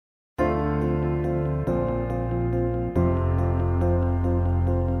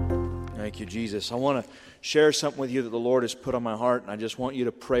you, Jesus. I want to share something with you that the Lord has put on my heart, and I just want you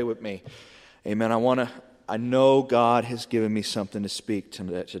to pray with me. Amen. I know God has given me something to speak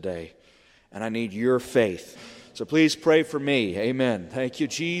to today, and I need your faith. So please pray for me. Amen. Thank you,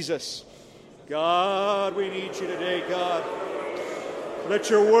 Jesus. God, we need you today, God. Let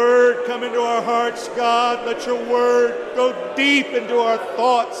your word come into our hearts, God. Let your word go deep into our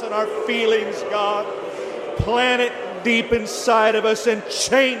thoughts and our feelings, God. Plant it deep inside of us and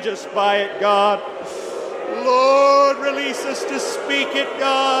change us by it, God. Lord, release us to speak it,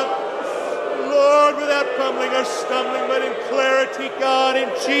 God. Lord, without fumbling or stumbling, but in clarity, God, in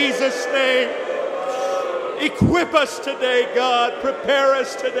Jesus' name. Equip us today, God. Prepare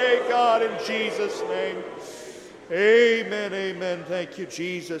us today, God, in Jesus' name. Amen, amen. Thank you,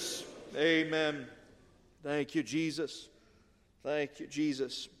 Jesus. Amen. Thank you, Jesus. Thank you,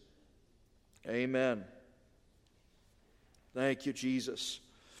 Jesus. Amen. Thank you, Jesus.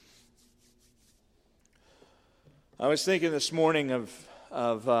 I was thinking this morning of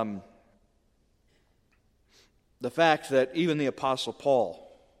the fact that even the Apostle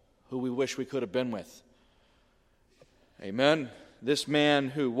Paul, who we wish we could have been with, amen, this man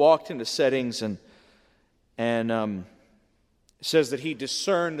who walked into settings and says that he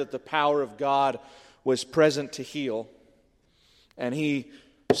discerned that the power of God was present to heal, and he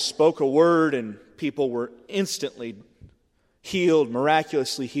spoke a word and people were instantly healed,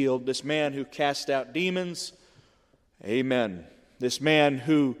 miraculously healed. This man who cast out demons, amen. This man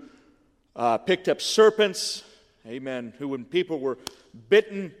who picked up serpents, amen, who when people were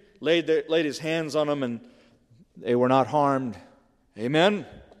bitten, laid his hands on them and they were not harmed, amen.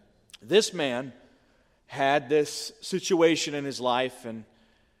 This man had this situation in his life, and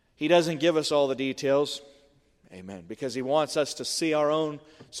he doesn't give us all the details, amen, because he wants us to see our own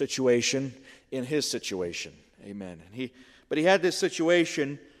situation in his situation, amen. But he had this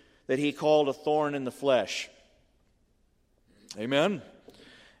situation that he called a thorn in the flesh, amen.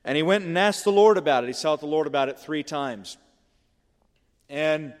 And he went and asked the Lord about it. He sought the Lord about it 3 times.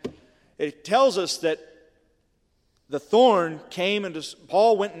 And it tells us that the thorn came, and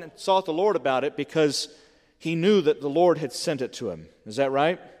Paul went and sought the Lord about it because he knew that the Lord had sent it to him. Is that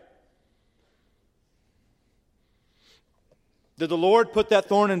right? Did the Lord put that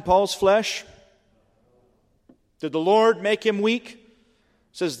thorn in Paul's flesh? Did the Lord make him weak? It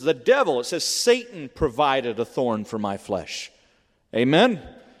says the devil, it says Satan provided a thorn for my flesh. Amen?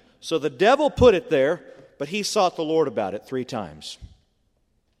 So the devil put it there, but he sought the Lord about it 3 times.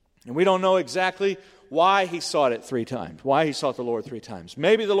 And we don't know exactly why he sought it 3 times, why he sought the Lord 3 times.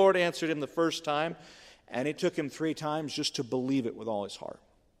 Maybe the Lord answered him the first time, and it took him 3 times just to believe it with all his heart.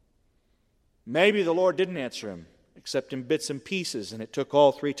 Maybe the Lord didn't answer him, except in bits and pieces, and it took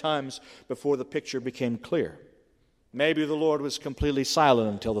all 3 times before the picture became clear. Maybe the Lord was completely silent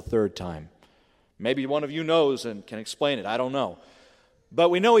until the 3rd time. Maybe one of you knows and can explain it. I don't know. But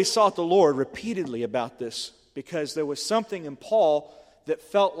we know he sought the Lord repeatedly about this because there was something in Paul that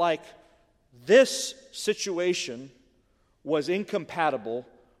felt like this situation was incompatible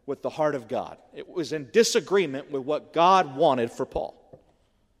with the heart of God. It was in disagreement with what God wanted for Paul.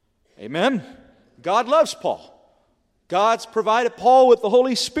 Amen? God loves Paul. God's provided Paul with the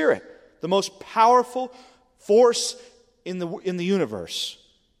Holy Spirit, the most powerful force in the universe.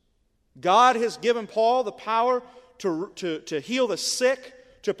 God has given Paul the power to heal the sick,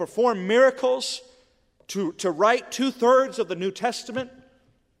 to perform miracles, to write 2/3 of the New Testament,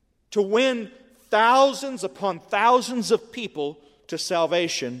 to win thousands upon thousands of people to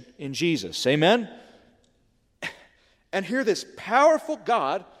salvation in Jesus. Amen? And here this powerful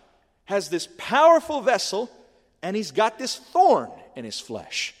God has this powerful vessel, and he's got this thorn in his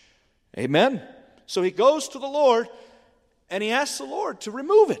flesh. Amen? So he goes to the Lord, and he asks the Lord to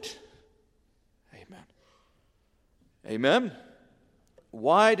remove it. Amen. Amen?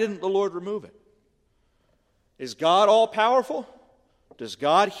 Why didn't the Lord remove it? Is God all-powerful? Does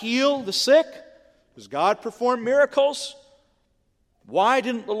God heal the sick? Does God perform miracles? Why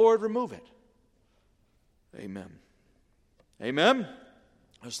didn't the Lord remove it? Amen. Amen?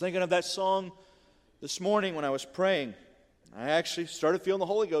 I was thinking of that song this morning when I was praying. I actually started feeling the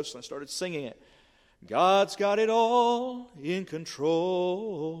Holy Ghost and I started singing it. God's got it all in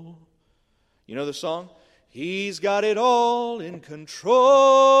control. You know the song? He's got it all in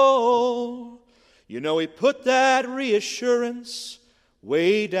control. You know, He put that reassurance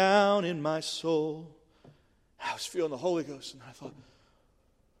way down in my soul. I was feeling the Holy Ghost and I thought,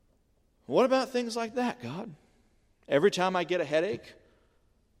 what about things like that, God? Every time I get a headache,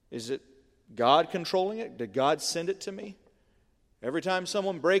 is it God controlling it? Did God send it to me? Every time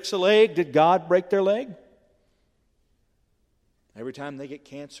someone breaks a leg, did God break their leg? Every time they get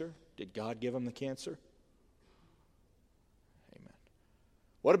cancer, Did God give him the cancer? Amen.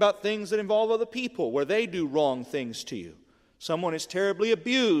 What about things that involve other people, where they do wrong things to you? Someone is terribly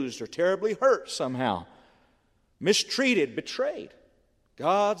abused or terribly hurt somehow, mistreated, betrayed.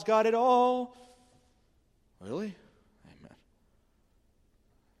 God's got it all. Really? Amen.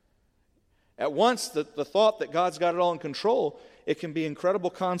 At once, the thought that God's got it all in control, it can be incredible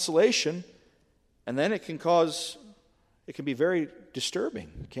consolation, and then it can be very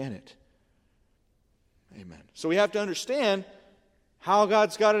disturbing, can it? Amen. So we have to understand how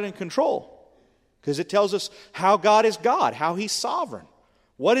God's got it in control, because it tells us how God is God, how He's sovereign.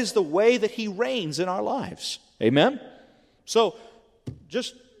 What is the way that He reigns in our lives? Amen? So,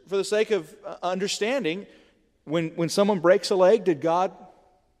 just for the sake of understanding, when someone breaks a leg, did God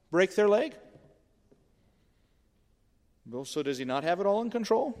break their leg? Well, so does He not have it all in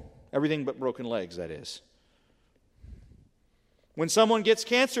control? Everything but broken legs, that is. When someone gets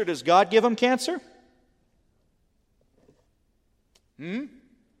cancer, does God give them cancer?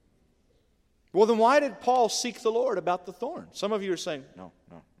 Well, then why did Paul seek the Lord about the thorn? Some of you are saying, no.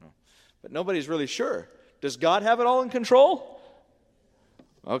 But nobody's really sure. Does God have it all in control?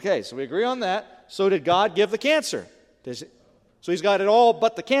 Okay, so we agree on that. So did God give the cancer? So He's got it all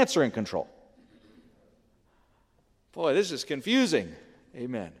but the cancer in control. Boy, this is confusing.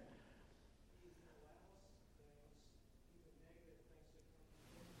 Amen.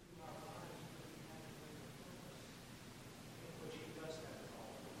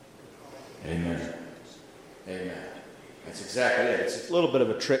 Amen. Amen. That's exactly it. It's a little bit of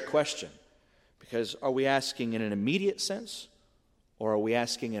a trick question. Because are we asking in an immediate sense, or are we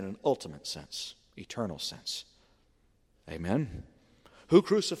asking in an ultimate sense, eternal sense? Amen. Who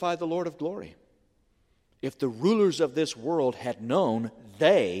crucified the Lord of glory? If the rulers of this world had known,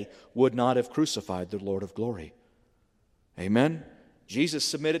 they would not have crucified the Lord of glory. Amen. Jesus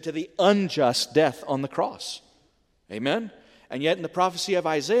submitted to the unjust death on the cross. Amen. And yet in the prophecy of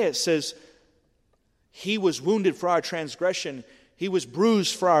Isaiah it says, He was wounded for our transgression, He was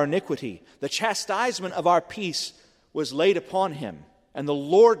bruised for our iniquity. The chastisement of our peace was laid upon Him, and the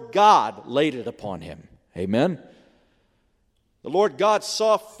Lord God laid it upon Him. Amen. The Lord God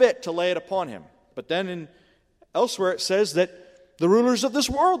saw fit to lay it upon Him. But then elsewhere it says that the rulers of this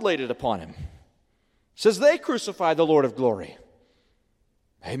world laid it upon Him. It says they crucified the Lord of glory.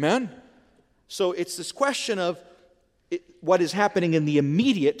 Amen. So it's this question of what is happening in the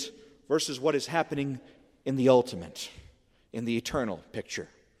immediate versus what is happening in the ultimate, in the eternal picture.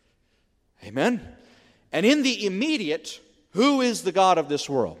 Amen? And in the immediate, who is the God of this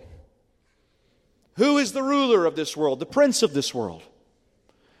world? Who is the ruler of this world, the prince of this world?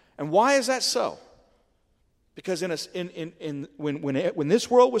 And why is that so? Because when this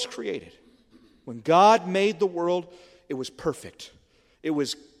world was created, when God made the world, it was perfect. It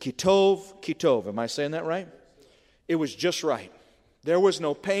was kitov. Am I saying that right? It was just right. There was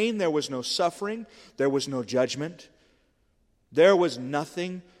no pain, there was no suffering, there was no judgment. There was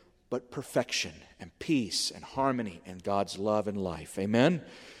nothing but perfection and peace and harmony and God's love and life. Amen?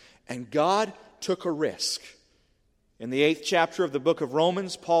 And God took a risk. In the 8th chapter of the book of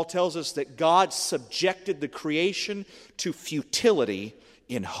Romans, Paul tells us that God subjected the creation to futility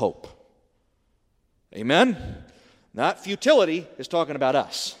in hope. Amen? Not futility is talking about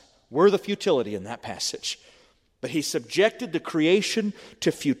us. We're the futility in that passage. But He subjected the creation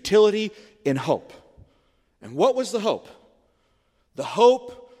to futility in hope. And what was the hope? The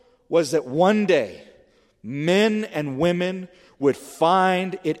hope was that one day men and women would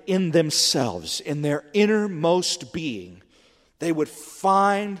find it in themselves, in their innermost being. They would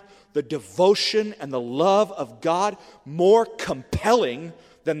find the devotion and the love of God more compelling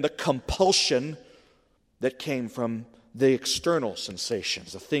than the compulsion that came from the external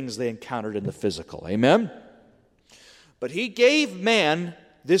sensations, the things they encountered in the physical. Amen? But He gave man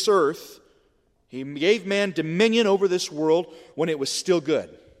this earth. He gave man dominion over this world when it was still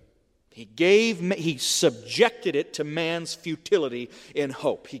good. He subjected it to man's futility in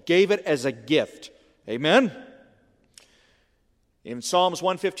hope. He gave it as a gift. Amen? In Psalms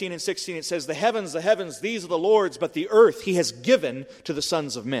 115 and 16 it says, the heavens, these are the Lord's, but the earth He has given to the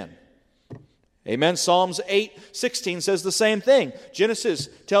sons of men. Amen. Psalms 8:16 says the same thing. Genesis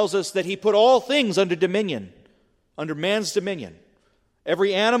tells us that He put all things under dominion, under man's dominion.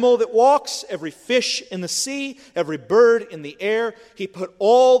 Every animal that walks, every fish in the sea, every bird in the air, He put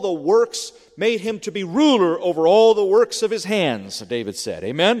all the works, made him to be ruler over all the works of His hands, David said.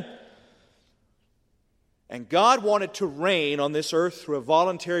 Amen? And God wanted to reign on this earth through a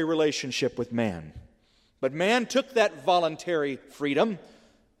voluntary relationship with man. But man took that voluntary freedom,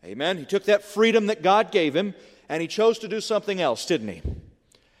 amen? He took that freedom that God gave him, and he chose to do something else, didn't he?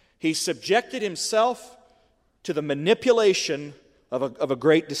 He subjected himself to the manipulation of a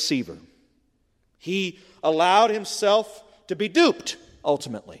great deceiver. He allowed himself to be duped,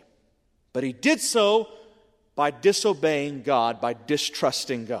 ultimately. But he did so by disobeying God, by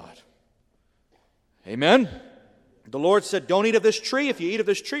distrusting God. Amen? The Lord said, don't eat of this tree. If you eat of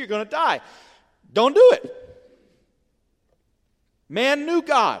this tree, you're going to die. Don't do it. Man knew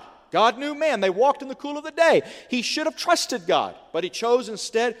God. God knew man. They walked in the cool of the day. He should have trusted God, but he chose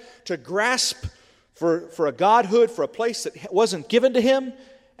instead to grasp for a godhood, for a place that wasn't given to him,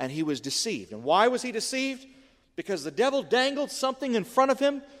 and he was deceived. And why was he deceived? Because the devil dangled something in front of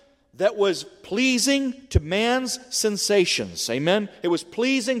him that was pleasing to man's sensations. Amen? It was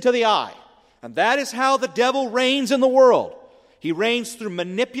pleasing to the eye. And that is how the devil reigns in the world. He reigns through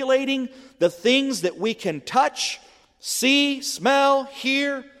manipulating the things that we can touch, see, smell,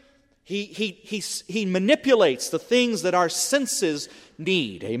 hear. He manipulates the things that our senses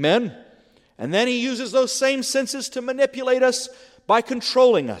need. Amen? And then he uses those same senses to manipulate us by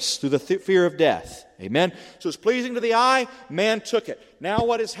controlling us through the fear of death. Amen? So it's pleasing to the eye. Man took it. Now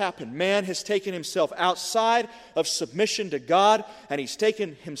what has happened? Man has taken himself outside of submission to God, and he's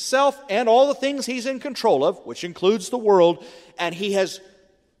taken himself and all the things he's in control of, which includes the world, and he has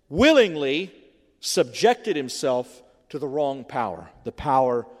willingly subjected himself to the wrong power, the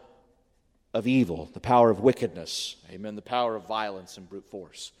power of evil, the power of wickedness. Amen? The power of violence and brute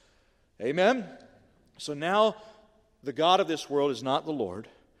force. Amen? So now the God of this world is not the Lord.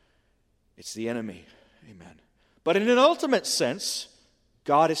 It's the enemy. Amen. But in an ultimate sense,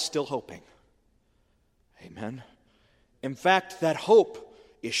 God is still hoping. Amen. In fact, that hope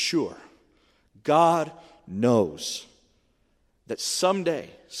is sure. God knows that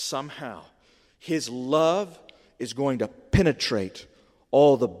someday, somehow, His love is going to penetrate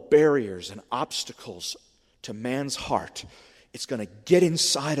all the barriers and obstacles to man's heart. It's going to get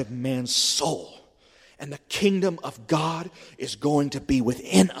inside of man's soul. And the kingdom of God is going to be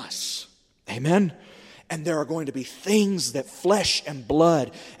within us. Amen? And there are going to be things that flesh and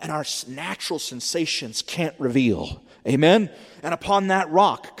blood and our natural sensations can't reveal. Amen? And upon that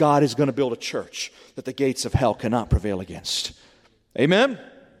rock, God is going to build a church that the gates of hell cannot prevail against. Amen?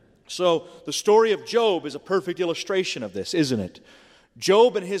 So the story of Job is a perfect illustration of this, isn't it?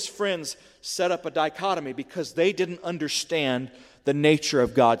 Job and his friends set up a dichotomy because they didn't understand the nature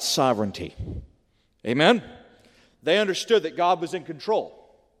of God's sovereignty. Amen? They understood that God was in control.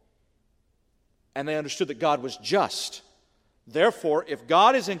 And they understood that God was just. Therefore, if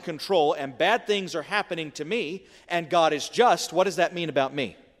God is in control and bad things are happening to me and God is just, what does that mean about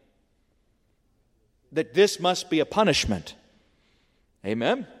me? That this must be a punishment.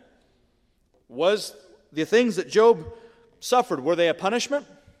 Amen? Was the things that Job suffered, were they a punishment?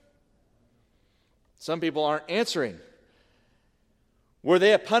 Some people aren't answering. Were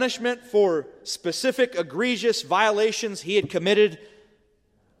they a punishment for specific egregious violations he had committed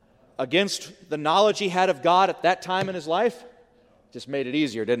against the knowledge he had of God at that time in his life? Just made it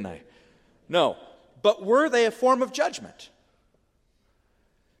easier, didn't I? No. But were they a form of judgment?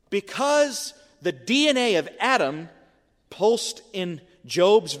 Because the DNA of Adam pulsed in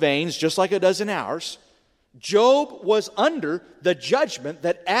Job's veins, just like it does in ours, Job was under the judgment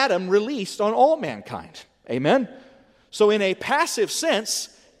that Adam released on all mankind. Amen? So in a passive sense,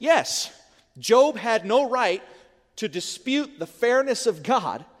 yes, Job had no right to dispute the fairness of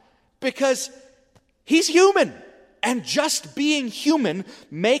God because he's human. And just being human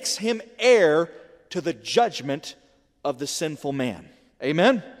makes him heir to the judgment of the sinful man.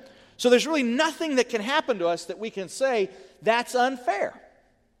 Amen? So there's really nothing that can happen to us that we can say, that's unfair.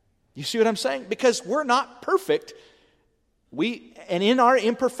 You see what I'm saying? Because we're not perfect. And in our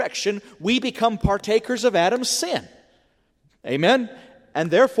imperfection, we become partakers of Adam's sin. Amen? And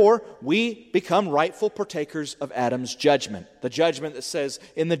therefore, we become rightful partakers of Adam's judgment. The judgment that says,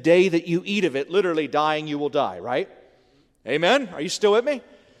 in the day that you eat of it, literally dying, you will die, right? Amen? Are you still with me?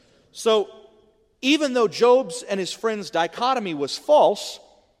 So, even though Job's and his friends' dichotomy was false,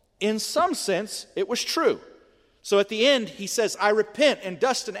 in some sense, it was true. So at the end, he says, I repent in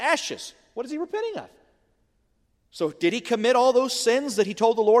dust and ashes. What is he repenting of? So did he commit all those sins that he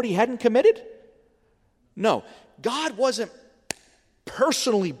told the Lord he hadn't committed? No. God wasn't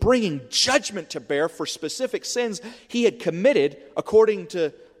personally bringing judgment to bear for specific sins he had committed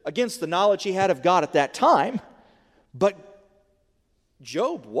against the knowledge he had of God at that time. But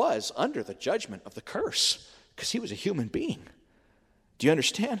Job was under the judgment of the curse because he was a human being. Do you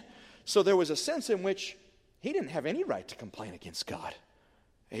understand? So there was a sense in which he didn't have any right to complain against God.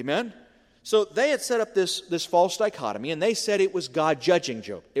 Amen? So they had set up this false dichotomy, and they said it was God judging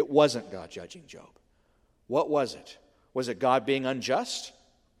Job. It wasn't God judging Job. What was it? Was it God being unjust?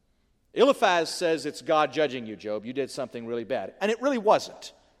 Eliphaz says it's God judging you, Job. You did something really bad. And it really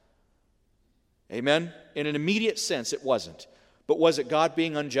wasn't. Amen? In an immediate sense, it wasn't. But was it God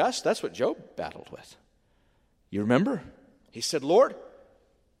being unjust? That's what Job battled with. You remember? He said, Lord,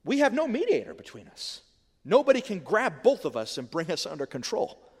 we have no mediator between us. Nobody can grab both of us and bring us under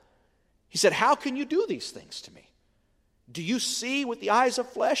control. He said, how can you do these things to me? Do you see with the eyes of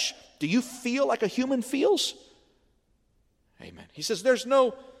flesh? Do you feel like a human feels? Amen. He says, there's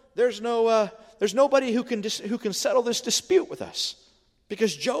nobody who can settle this dispute with us.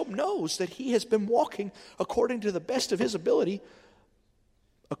 Because Job knows that he has been walking according to the best of his ability,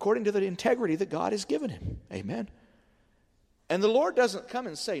 according to the integrity that God has given him. Amen. And the Lord doesn't come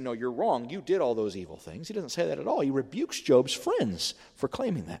and say, no, you're wrong. You did all those evil things. He doesn't say that at all. He rebukes Job's friends for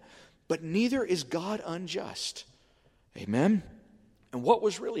claiming that. But neither is God unjust. Amen. And what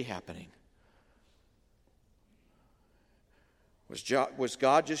was really happening? Was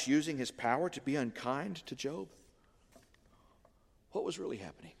God just using his power to be unkind to Job? What was really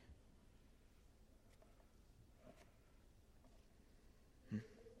happening?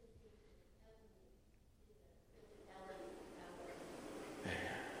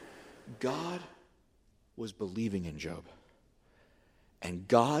 God was believing in Job. And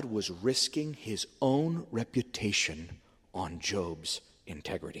God was risking his own reputation on Job's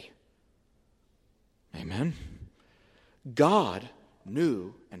integrity. Amen? God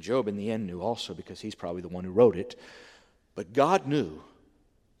knew, and Job in the end knew also because he's probably the one who wrote it, but God knew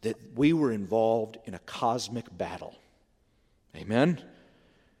that we were involved in a cosmic battle. Amen?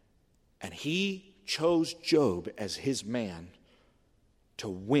 And he chose Job as his man to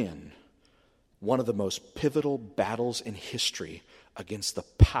win one of the most pivotal battles in history against the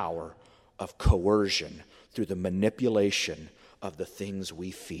power of coercion through the manipulation of the things we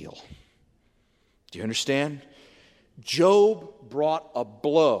feel. Do you understand? Job brought a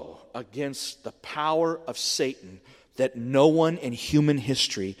blow against the power of Satan that no one in human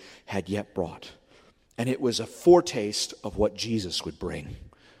history had yet brought. And it was a foretaste of what Jesus would bring.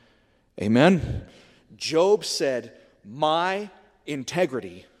 Amen? Job said, my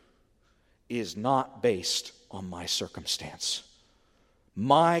integrity is not based on my circumstance.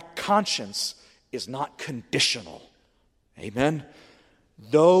 My conscience is not conditional. Amen?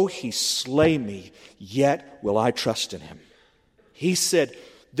 Though he slay me, yet will I trust in him. He said,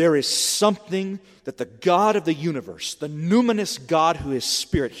 there is something that the God of the universe, the numinous God who is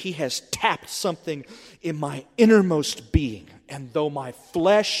spirit, he has tapped something in my innermost being. And though my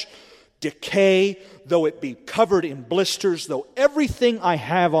flesh decay, though it be covered in blisters, though everything I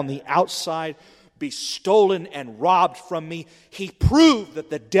have on the outside be stolen and robbed from me, he proved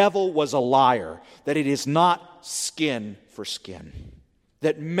that the devil was a liar, that it is not skin for skin.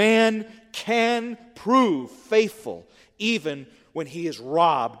 That man can prove faithful even when he is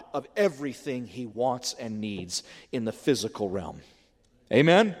robbed of everything he wants and needs in the physical realm.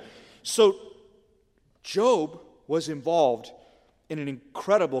 Amen? So Job was involved in an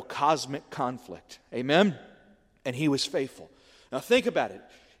incredible cosmic conflict. Amen? And he was faithful. Now think about it.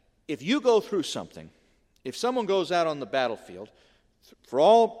 If you go through something, if someone goes out on the battlefield, for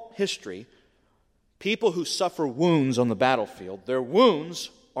all history, people who suffer wounds on the battlefield, their wounds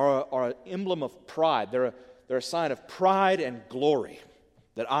are an emblem of pride. They're a sign of pride and glory,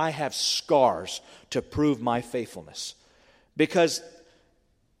 that I have scars to prove my faithfulness. Because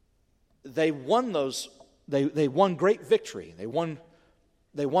they won they won great victory. They won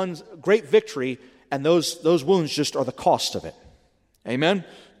great victory, and those wounds just are the cost of it. Amen?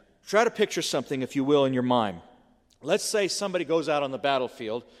 Try to picture something, if you will, in your mind. Let's say somebody goes out on the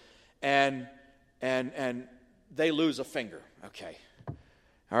battlefield and they lose a finger. Okay.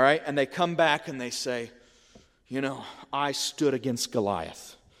 All right? And they come back and they say, I stood against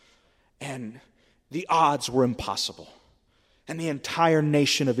Goliath, and the odds were impossible, and the entire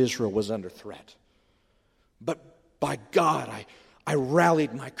nation of Israel was under threat. But by God, I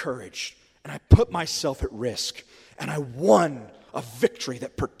rallied my courage, and I put myself at risk, and I won a victory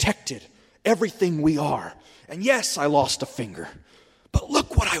that protected everything we are. And yes, I lost a finger, but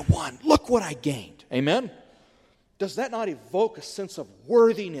look what I won. Look what I gained. Amen? Does that not evoke a sense of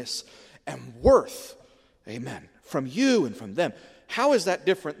worthiness and worth? Amen. From you and from them. How is that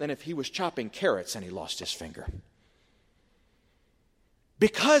different than if he was chopping carrots and he lost his finger?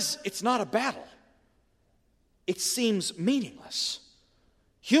 Because it's not a battle. It seems meaningless.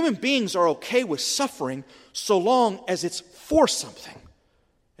 Human beings are okay with suffering so long as it's for something.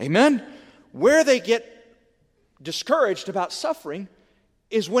 Amen? Where they get discouraged about suffering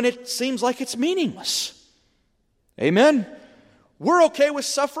is when it seems like it's meaningless. Amen? We're okay with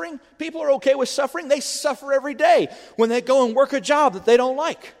suffering. People are okay with suffering. They suffer every day when they go and work a job that they don't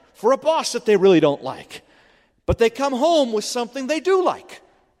like for a boss that they really don't like. But they come home with something they do like.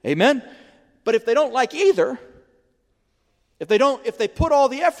 Amen? But if they don't like either, if they put all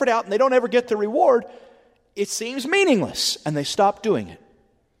the effort out and they don't ever get the reward, it seems meaningless and they stop doing it.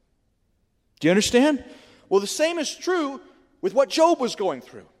 Do you understand? Well, the same is true with what Job was going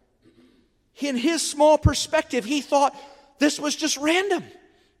through. In his small perspective, he thought this was just random.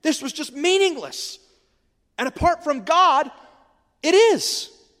 This was just meaningless. And apart from God, it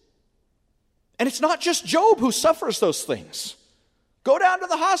is. And it's not just Job who suffers those things. Go down to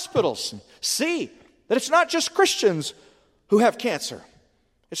the hospitals and see that it's not just Christians who have cancer.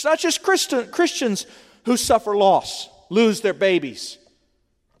 It's not just Christians who suffer loss, lose their babies.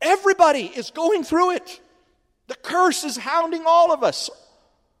 Everybody is going through it. The curse is hounding all of us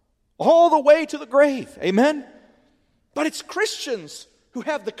all the way to the grave. Amen? But it's Christians who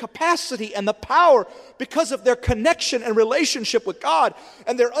have the capacity and the power because of their connection and relationship with God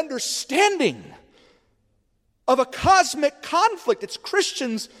and their understanding of a cosmic conflict. It's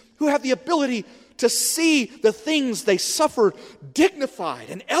Christians who have the ability to see the things they suffered dignified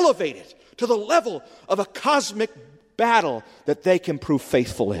and elevated to the level of a cosmic battle that they can prove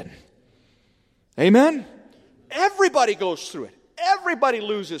faithful in. Amen? Everybody goes through it. Everybody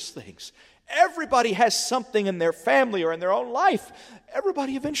loses things. Everybody has something in their family or in their own life.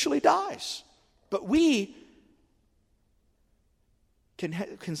 Everybody eventually dies. But we can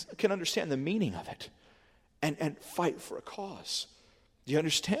understand the meaning of it and fight for a cause. Do you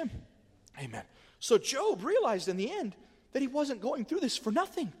understand? Amen. So Job realized in the end that he wasn't going through this for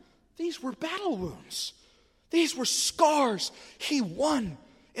nothing. These were battle wounds. These were scars he won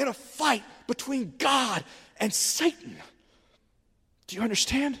in a fight between God and Satan. Do you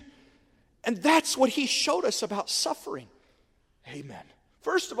understand? And that's what he showed us about suffering. Amen.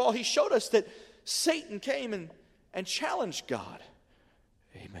 First of all, he showed us that Satan came and challenged God.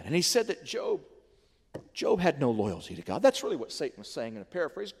 Amen. And he said that Job had no loyalty to God. That's really what Satan was saying in a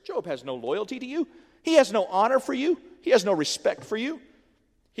paraphrase. Job has no loyalty to you. He has no honor for you. He has no respect for you.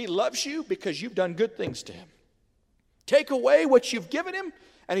 He loves you because you've done good things to him. Take away what you've given him,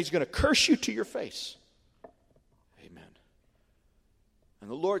 and he's going to curse you to your face. Amen. And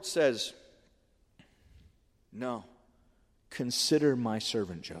the Lord says, no, consider my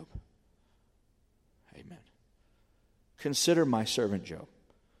servant Job. Amen. Consider my servant Job.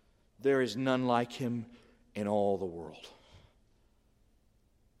 There is none like him in all the world.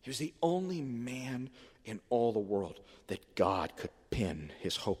 He was the only man in all the world that God could pin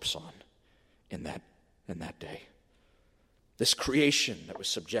his hopes on in that day. This creation that was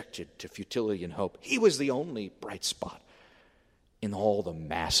subjected to futility and hope, he was the only bright spot in all the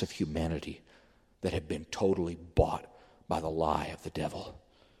mass of humanity that had been totally bought by the lie of the devil.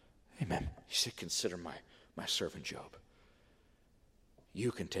 Amen. He said, consider my servant Job.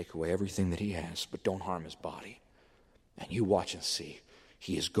 You can take away everything that he has, but don't harm his body. And you watch and see.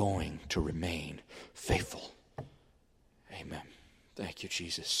 He is going to remain faithful. Amen. Thank you,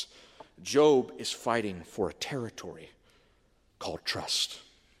 Jesus. Job is fighting for a territory called trust.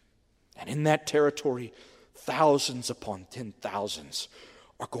 And in that territory, thousands upon 10,000s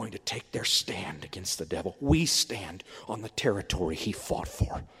are going to take their stand against the devil. We stand on the territory he fought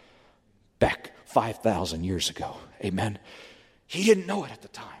for back 5,000 years ago. Amen. He didn't know it at the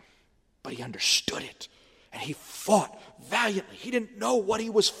time, but he understood it. And he fought valiantly. He didn't know what he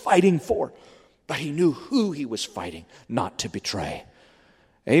was fighting for, but he knew who he was fighting not to betray.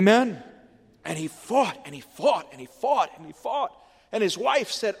 Amen. And he fought, and he fought, and he fought, and he fought. And his wife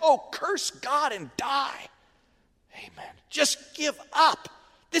said, oh, curse God and die. Amen. Just give up.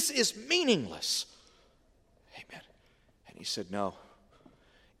 This is meaningless. Amen. And he said, no,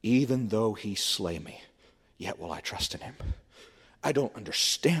 even though he slay me, yet will I trust in him. I don't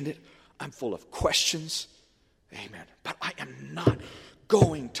understand it. I'm full of questions. Amen. But I am not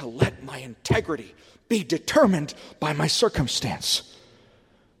going to let my integrity be determined by my circumstance.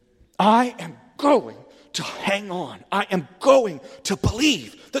 I am going to hang on. I am going to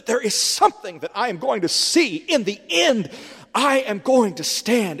believe that there is something that I am going to see in the end. I am going to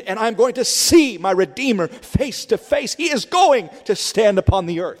stand and I'm going to see my Redeemer face to face. He is going to stand upon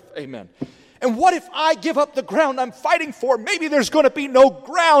the earth. Amen. And what if I give up the ground I'm fighting for? Maybe there's going to be no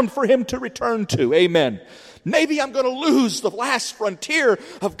ground for him to return to. Amen. Maybe I'm going to lose the last frontier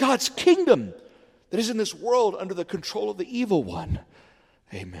of God's kingdom that is in this world under the control of the evil one.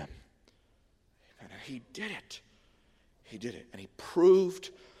 Amen. And he did it. He did it. And he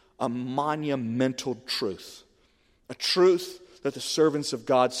proved a monumental truth. A truth that the servants of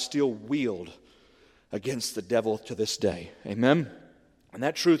God still wield against the devil to this day. Amen. And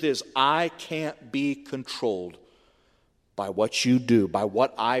that truth is, I can't be controlled by what you do, by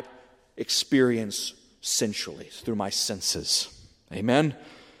what I experience sensually through my senses. Amen?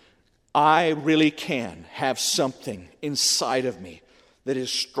 I really can have something inside of me that is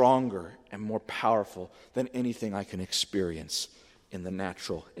stronger and more powerful than anything I can experience in the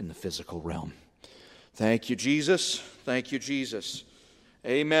natural, in the physical realm. Thank you, Jesus. Thank you, Jesus.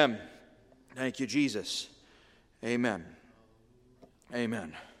 Amen. Thank you, Jesus. Amen.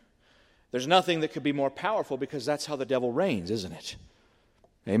 Amen. There's nothing that could be more powerful because that's how the devil reigns, isn't it?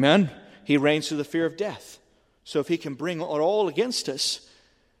 Amen. He reigns through the fear of death. So if he can bring it all against us,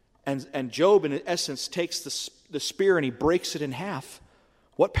 and Job in essence takes the spear and he breaks it in half,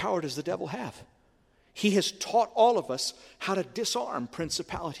 what power does the devil have? He has taught all of us how to disarm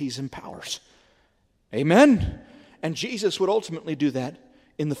principalities and powers. Amen? And Jesus would ultimately do that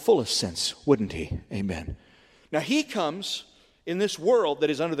in the fullest sense, wouldn't he? Amen. Now he comes in this world that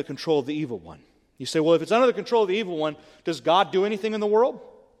is under the control of the evil one. You say, well, if it's under the control of the evil one, does God do anything in the world?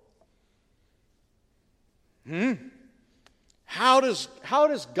 How do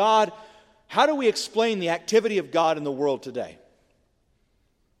we explain the activity of God in the world today?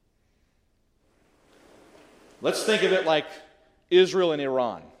 Let's think of it like Israel and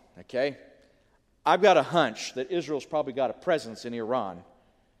Iran, okay? I've got a hunch that Israel's probably got a presence in Iran,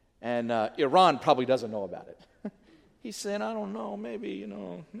 and Iran probably doesn't know about it. He's saying, I don't know, maybe,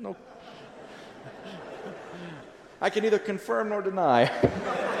 no. I can neither confirm nor deny.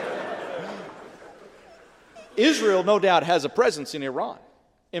 Israel, no doubt, has a presence in Iran.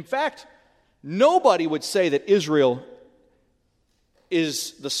 In fact, nobody would say that Israel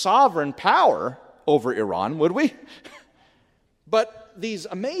is the sovereign power over Iran, would we? But these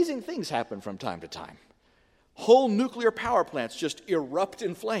amazing things happen from time to time. Whole nuclear power plants just erupt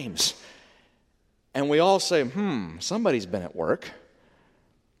in flames. And we all say, somebody's been at work.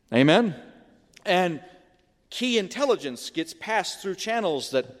 Amen? And key intelligence gets passed through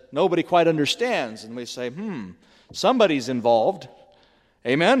channels that nobody quite understands. And we say, somebody's involved.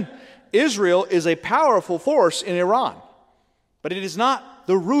 Amen? Israel is a powerful force in Iran. But it is not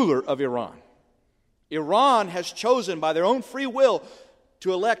the ruler of Iran. Iran has chosen by their own free will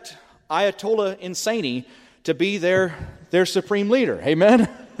to elect Ayatollah Insani to be their supreme leader. Amen?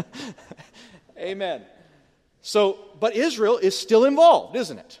 Amen. But Israel is still involved,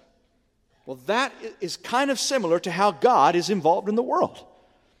 isn't it? Well, that is kind of similar to how God is involved in the world.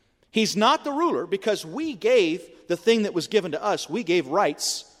 He's not the ruler because we gave the thing that was given to us. We gave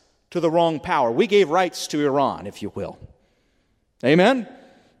rights to the wrong power. We gave rights to Iran, if you will. Amen?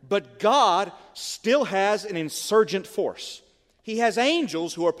 But God still has an insurgent force. He has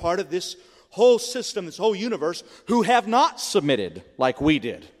angels who are part of this whole system, this whole universe, who have not submitted like we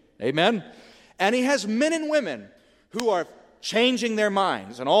did. Amen? And He has men and women who are changing their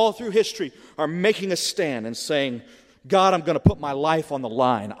minds and all through history are making a stand and saying, God, I'm going to put my life on the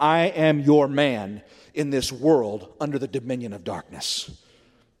line. I am your man in this world under the dominion of darkness.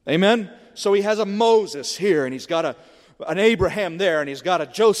 Amen? So He has a Moses here, and He's got an Abraham there, and He's got a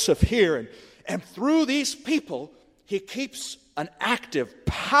Joseph here. And through these people, He keeps an active,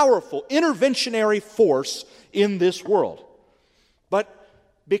 powerful, interventionary force in this world. But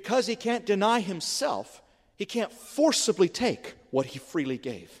because He can't deny Himself, He can't forcibly take what He freely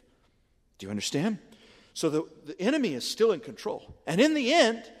gave. Do you understand? So the enemy is still in control. And in the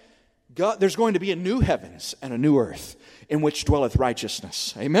end, there's going to be a new heavens and a new earth in which dwelleth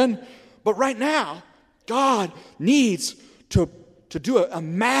righteousness. Amen? But right now, God needs to do a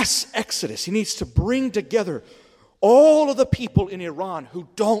mass exodus. He needs to bring together all of the people in Iran who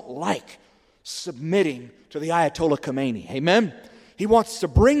don't like submitting to the Ayatollah Khomeini. Amen? He wants to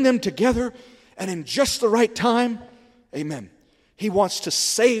bring them together, and in just the right time, amen, He wants to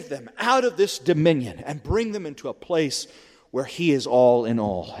save them out of this dominion and bring them into a place where He is all in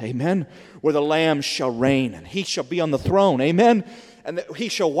all. Amen? Where the Lamb shall reign, and He shall be on the throne. Amen? And that He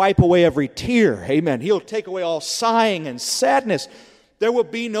shall wipe away every tear. Amen? He'll take away all sighing and sadness. There will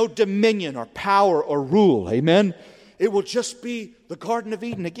be no dominion or power or rule. Amen? It will just be the Garden of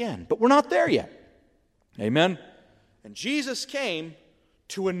Eden again. But we're not there yet. Amen? And Jesus came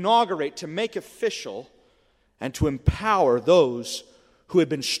to inaugurate, to make official, and to empower those who had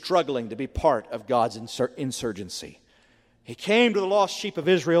been struggling to be part of God's insurgency. He came to the lost sheep of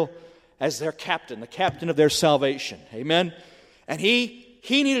Israel as their captain, the captain of their salvation. Amen? And he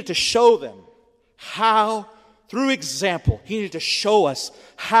needed to show them how, through example, He needed to show us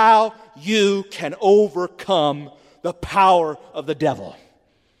how you can overcome the power of the devil.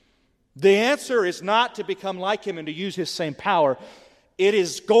 The answer is not to become like him and to use his same power. It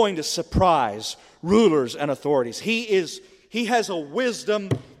is going to surprise rulers and authorities. He has a wisdom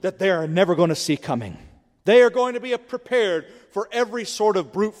that they are never going to see coming. They are going to be prepared for every sort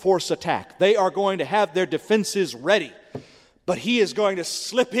of brute force attack. They are going to have their defenses ready. But he is going to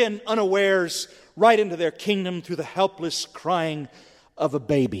slip in unawares right into their kingdom through the helpless crying of a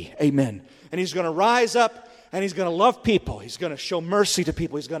baby. Amen. And he's going to rise up and he's going to love people. He's going to show mercy to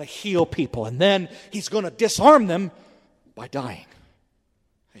people. He's going to heal people. And then he's going to disarm them by dying.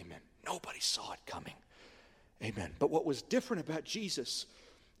 Amen. Nobody saw it coming. Amen. But what was different about Jesus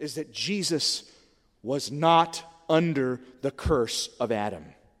is that Jesus was not under the curse of Adam.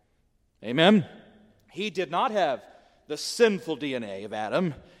 Amen. He did not have the sinful DNA of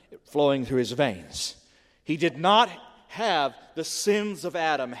Adam flowing through his veins. He did not have the sins of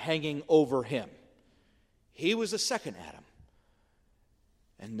Adam hanging over him. He was the second Adam.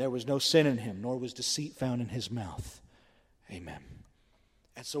 And there was no sin in him, nor was deceit found in his mouth. Amen.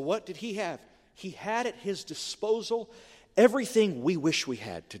 And so what did he have? He had at his disposal everything we wish we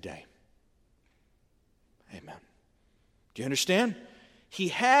had today. Amen. Do you understand? He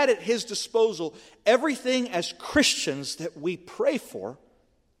had at his disposal everything as Christians that we pray for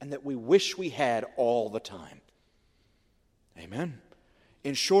and that we wish we had all the time. Amen.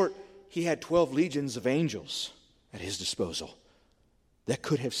 In short, he had 12 legions of angels at his disposal that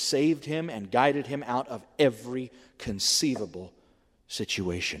could have saved him and guided him out of every conceivable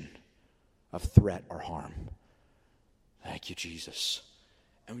situation of threat or harm. Thank you, Jesus.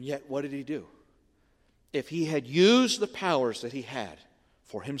 And yet, what did he do? If he had used the powers that he had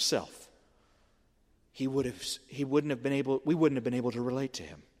for himself, we wouldn't have been able to relate to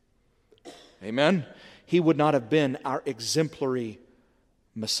him. Amen? He would not have been our exemplary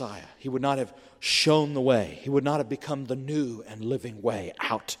Messiah. He would not have shown the way. He would not have become the new and living way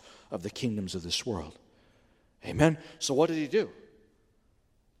out of the kingdoms of this world. Amen? So what did he do?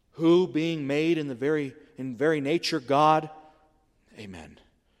 Who, being made in very nature God, amen,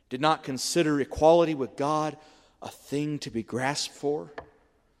 did not consider equality with God a thing to be grasped for.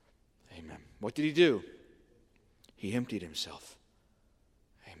 Amen. What did he do? He emptied himself.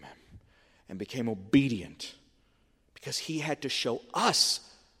 Amen. And became obedient because he had to show us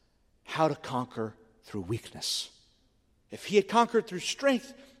how to conquer through weakness. If he had conquered through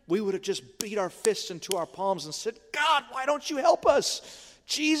strength, we would have just beat our fists into our palms and said, God, why don't you help us?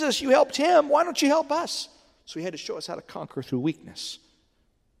 Jesus, you helped him. Why don't you help us? So he had to show us how to conquer through weakness.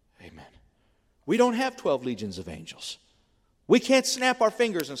 Amen. We don't have 12 legions of angels. We can't snap our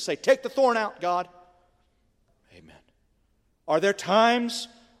fingers and say, take the thorn out, God. Amen. Are there times,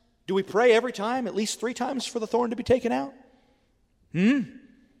 do we pray every time, at least 3 times for the thorn to be taken out?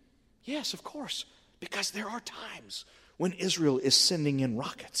 Yes, of course. Because there are times when Israel is sending in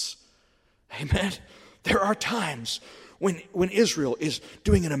rockets. Amen. There are times when Israel is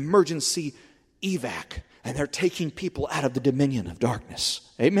doing an emergency evac and they're taking people out of the dominion of darkness.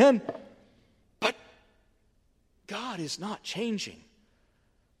 Amen? But God is not changing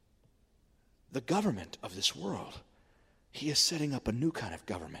the government of this world. He is setting up a new kind of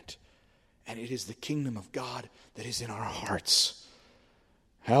government. And it is the kingdom of God that is in our hearts.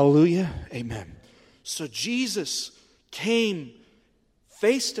 Hallelujah. Amen. So Jesus came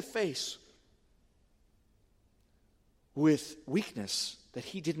face to face with weakness that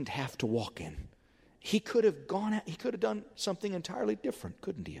he didn't have to walk in. He could have done something entirely different,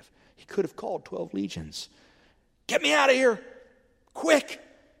 couldn't he have? He could have called 12 legions. Get me out of here. Quick.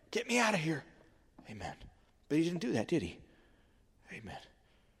 Get me out of here. Amen. But he didn't do that, did he? Amen.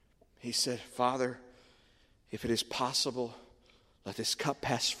 He said, Father, if it is possible, let this cup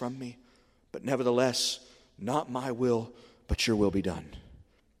pass from me. But nevertheless, not my will, but your will be done.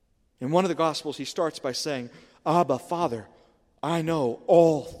 In one of the Gospels, he starts by saying, Abba, Father, I know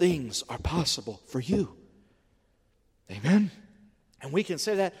all things are possible for you. Amen? And we can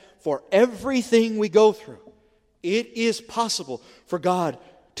say that for everything we go through. It is possible for God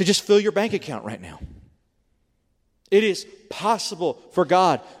to just fill your bank account right now. It is possible for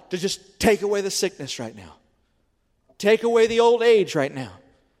God to just take away the sickness right now. Take away the old age right now.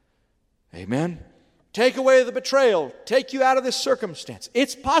 Amen? Take away the betrayal. Take you out of this circumstance.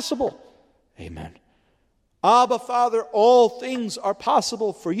 It's possible. Amen. Abba, Father, all things are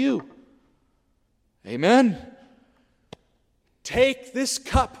possible for you. Amen. Take this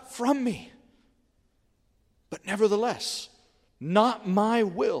cup from me. But nevertheless, not my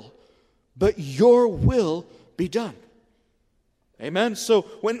will, but your will be done. Amen. So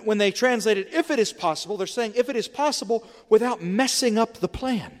when they translate it, if it is possible, they're saying if it is possible without messing up the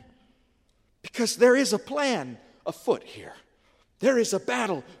plan. Because there is a plan afoot here. There is a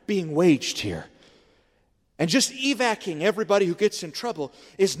battle being waged here. And just evacuating everybody who gets in trouble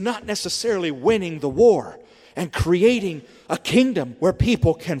is not necessarily winning the war. and creating a kingdom where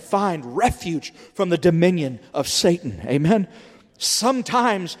people can find refuge from the dominion of Satan. Amen?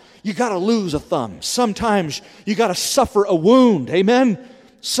 Sometimes you got to lose a thumb. Sometimes you got to suffer a wound. Amen?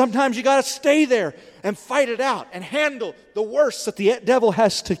 Sometimes you got to stay there and fight it out and handle the worst that the devil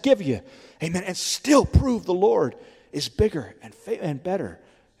has to give you. Amen? And still prove the Lord is bigger and better.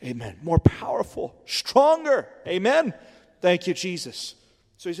 Amen? More powerful, stronger. Amen? Thank you, Jesus.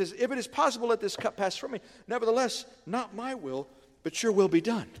 So he says, if it is possible, let this cup pass from me. Nevertheless, not my will, but your will be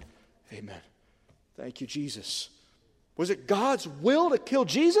done. Amen. Thank you, Jesus. Was it God's will to kill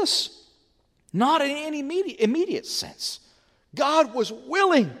Jesus? Not in any immediate sense. God was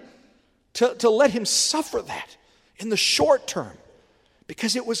willing to let him suffer that in the short term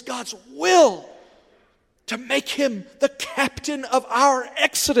because it was God's will to make him the captain of our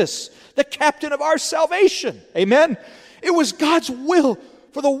exodus, the captain of our salvation. Amen? It was God's will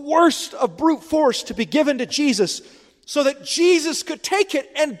for the worst of brute force to be given to Jesus so that Jesus could take it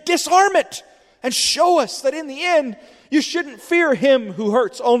and disarm it and show us that in the end, you shouldn't fear him who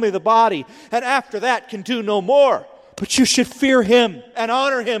hurts only the body and after that can do no more. But you should fear him and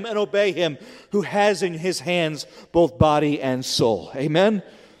honor him and obey him who has in his hands both body and soul. Amen?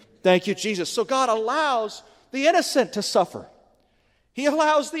 Thank you, Jesus. So God allows the innocent to suffer. He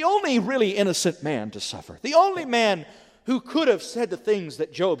allows the only really innocent man to suffer. The only man who could have said the things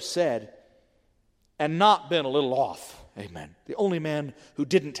that Job said and not been a little off. Amen. The only man who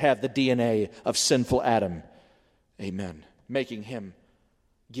didn't have the DNA of sinful Adam. Amen. Making him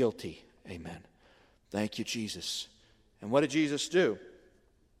guilty. Amen. Thank you, Jesus. And what did Jesus do?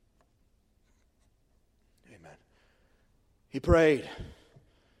 Amen. He prayed.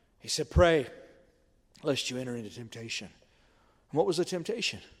 He said, pray lest you enter into temptation. And what was the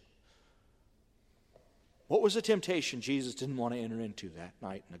temptation? What was the temptation Jesus didn't want to enter into that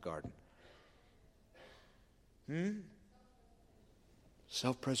night in the garden?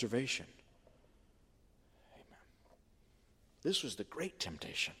 Self-preservation. Amen. This was the great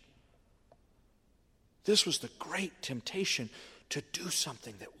temptation. This was the great temptation to do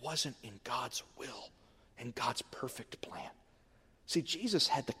something that wasn't in God's will and God's perfect plan. See, Jesus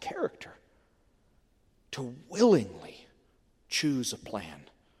had the character to willingly choose a plan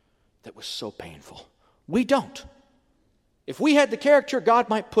that was so painful. We don't. If we had the character, God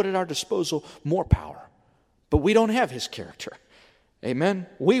might put at our disposal more power. But we don't have his character. Amen?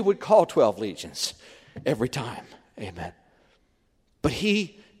 We would call 12 legions every time. Amen. But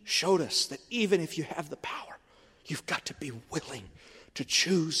he showed us that even if you have the power, you've got to be willing to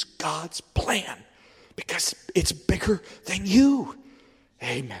choose God's plan because it's bigger than you.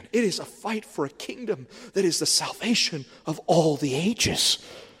 Amen. It is a fight for a kingdom that is the salvation of all the ages.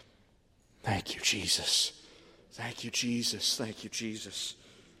 Thank you, Jesus. Thank you, Jesus. Thank you, Jesus.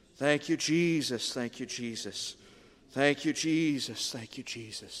 Thank you, Jesus. Thank you, Jesus. Thank you, Jesus. Thank you,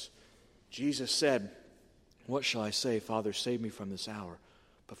 Jesus. Jesus said, what shall I say? Father, save me from this hour.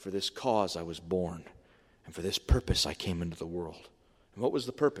 But for this cause I was born, and for this purpose I came into the world. And what was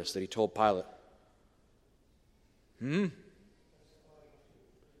the purpose that he told Pilate? To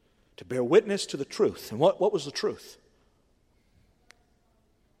bear witness to the truth. And what was the truth?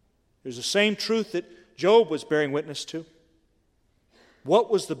 It was the same truth that Job was bearing witness to. What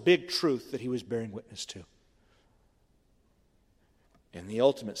was the big truth that he was bearing witness to? In the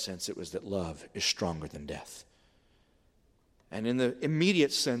ultimate sense, it was that love is stronger than death. And in the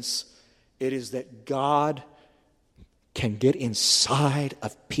immediate sense, it is that God can get inside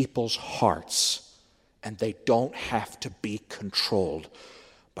of people's hearts and they don't have to be controlled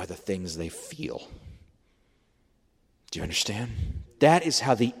by the things they feel. Do you understand? That is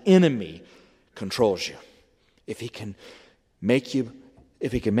how the enemy controls you. If he can make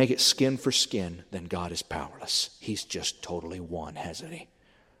it skin for skin, then God is powerless. He's just totally won, hasn't he?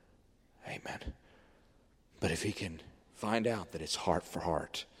 Amen. But if he can find out that it's heart for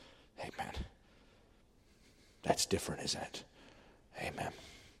heart, amen, that's different, isn't it? Amen.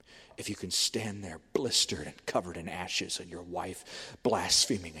 If you can stand there blistered and covered in ashes and your wife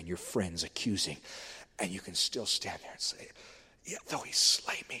blaspheming and your friends accusing, and you can still stand there and say, yet though he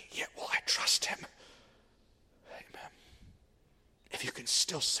slay me, yet will I trust him. Amen. If you can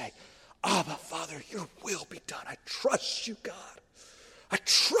still say, Abba, Father, your will be done. I trust you, God. I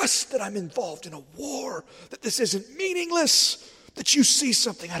trust that I'm involved in a war, that this isn't meaningless, that you see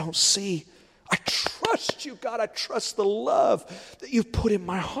something I don't see. I trust you, God. I trust the love that you've put in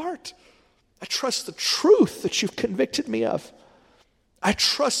my heart. I trust the truth that you've convicted me of. I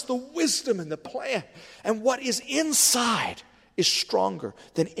trust the wisdom and the plan. And what is inside is stronger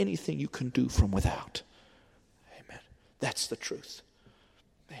than anything you can do from without. Amen. That's the truth.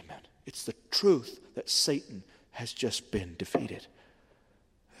 Amen. It's the truth that Satan has just been defeated.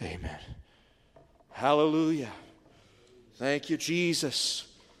 Amen. Hallelujah. Thank you, Jesus.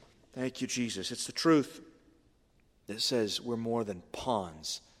 Thank you, Jesus. It's the truth that says we're more than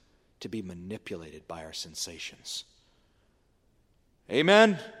pawns to be manipulated by our sensations.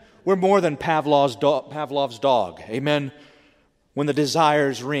 Amen. We're more than Pavlov's dog. Amen. When the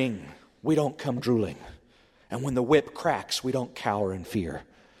desires ring, we don't come drooling. And when the whip cracks, we don't cower in fear.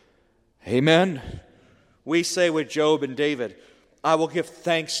 Amen. We say with Job and David, I will give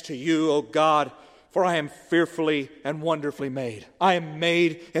thanks to you, O God, for I am fearfully and wonderfully made. I am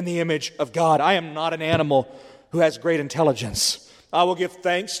made in the image of God. I am not an animal who has great intelligence. I will give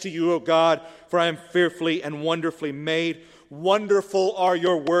thanks to you, O God, for I am fearfully and wonderfully made. Wonderful are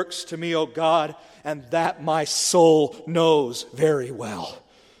your works to me, O God, and that my soul knows very well.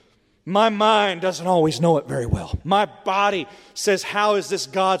 My mind doesn't always know it very well. My body says, how is this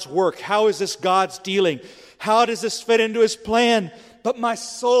God's work? How is this God's dealing? How does this fit into His plan? But my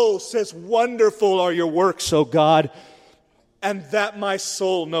soul says, wonderful are your works, O God, and that my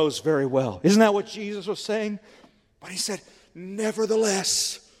soul knows very well. Isn't that what Jesus was saying? But He said,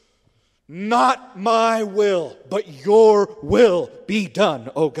 nevertheless, not my will, but your will be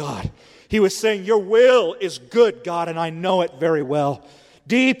done, O God. He was saying, your will is good, God, and I know it very well.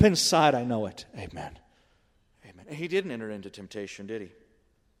 Deep inside, I know it. Amen. Amen. He didn't enter into temptation, did He?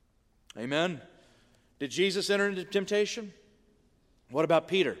 Amen. Did Jesus enter into temptation? What about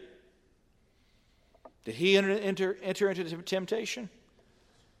Peter? Did he enter into temptation?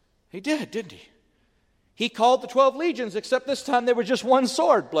 He did, didn't he? He called the 12 legions, except this time they were just one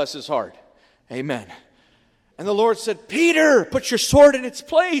sword, bless his heart. Amen. And the Lord said, Peter, put your sword in its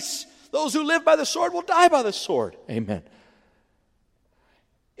place. Those who live by the sword will die by the sword. Amen.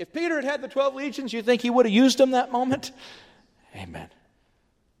 If Peter had had the 12 legions, you think he would have used them that moment? Amen.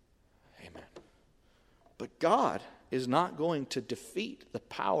 Amen. But God is not going to defeat the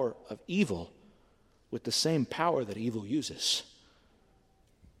power of evil with the same power that evil uses.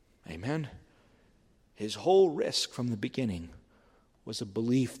 Amen. His whole risk from the beginning was a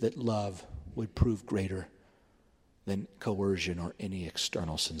belief that love would prove greater than coercion or any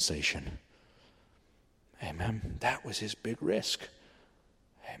external sensation. Amen. That was his big risk.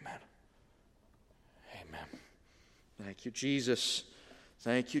 Amen. Amen. Thank you, Jesus.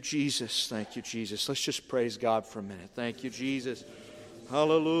 Thank you, Jesus. Thank you, Jesus. Let's just praise God for a minute. Thank you, Jesus.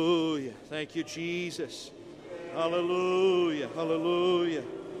 Hallelujah. Thank you, Jesus. Hallelujah. Hallelujah.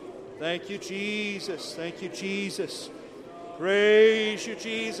 Thank you, Jesus. Thank you, Jesus. Praise you,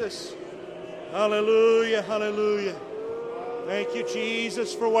 Jesus. Hallelujah. Hallelujah. Thank you,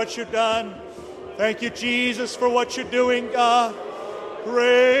 Jesus, for what you've done. Thank you, Jesus, for what you're doing, God.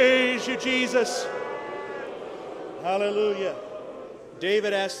 Praise you, Jesus. Hallelujah.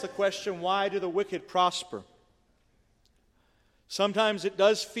 David asked the question, why do the wicked prosper? Sometimes it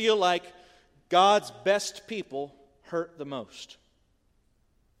does feel like God's best people hurt the most.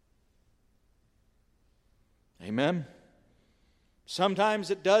 Amen.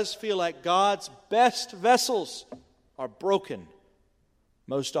 Sometimes it does feel like God's best vessels are broken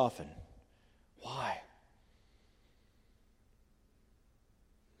most often. Why?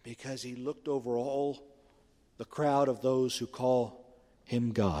 Because He looked over all the crowd of those who call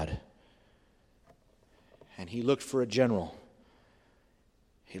Him God. And He looked for a general.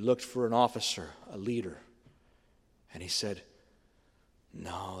 He looked for an officer, a leader. And He said,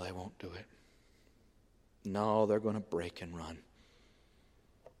 no, they won't do it. No, they're going to break and run.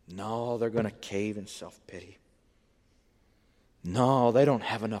 No, they're going to cave in self-pity. No, they don't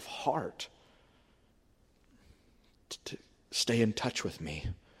have enough heart to stay in touch with me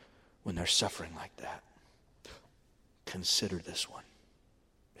when they're suffering like that. Consider this one.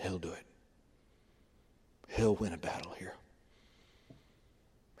 He'll do it. He'll win a battle here.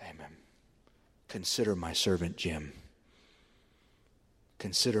 Amen. Consider my servant Jim.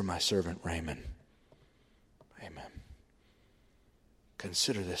 Consider my servant Raymond. Amen.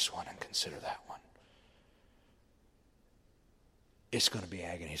 Consider this one and consider that one. It's going to be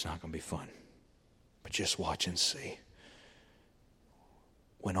agony. It's not going to be fun. But just watch and see.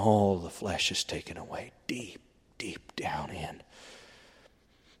 When all the flesh is taken away, deep, deep down in,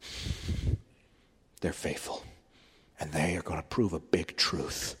 they're faithful. And they are going to prove a big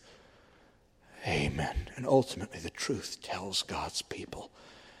truth. Amen. And ultimately the truth tells God's people,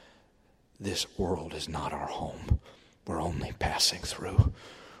 this world is not our home. We're only passing through.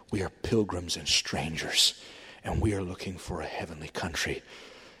 We are pilgrims and strangers, and we are looking for a heavenly country.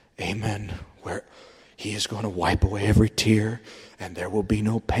 Amen. Where He is going to wipe away every tear, and there will be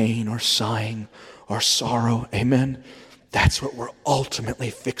no pain or sighing or sorrow. Amen. That's what we're ultimately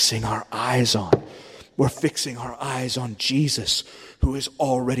fixing our eyes on. We're fixing our eyes on Jesus, who has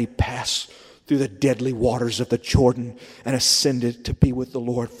already passed through the deadly waters of the Jordan and ascended to be with the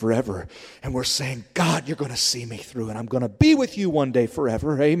Lord forever. And we're saying, God, you're going to see me through, and I'm going to be with you one day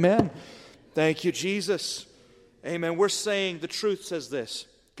forever. Amen. Thank you, Jesus. Amen. We're saying the truth says this: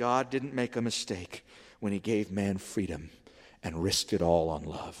 God didn't make a mistake when he gave man freedom and risked it all on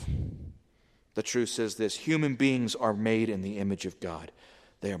love. The truth says this: human beings are made in the image of God.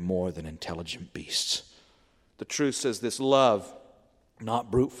 They are more than intelligent beasts. The truth says this: love,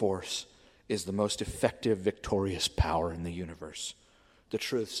 not brute force, is the most effective, victorious power in the universe. The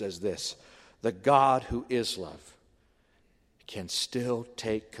truth says this: the God who is love can still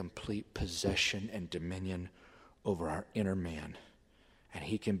take complete possession and dominion over our inner man, and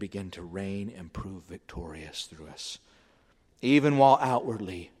he can begin to reign and prove victorious through us. Even while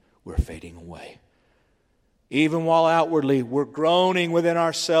outwardly we're fading away. Even while outwardly we're groaning within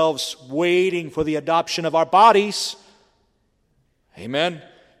ourselves, waiting for the adoption of our bodies. Amen.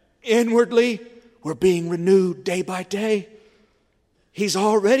 Inwardly, we're being renewed day by day. He's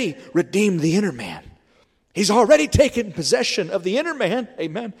already redeemed the inner man. He's already taken possession of the inner man.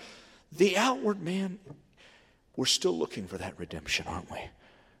 Amen. The outward man, we're still looking for that redemption, aren't we?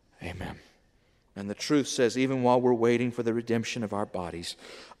 Amen. And the truth says, even while we're waiting for the redemption of our bodies,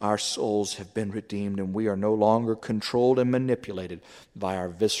 our souls have been redeemed, and we are no longer controlled and manipulated by our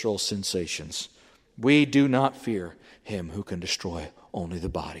visceral sensations. We do not fear him who can destroy only the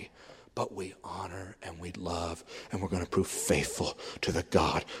body, but we honor and we love, and we're going to prove faithful to the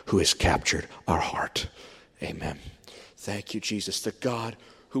God who has captured our heart. Amen. Thank you, Jesus, the God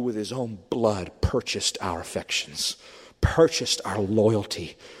who with his own blood purchased our affections, purchased our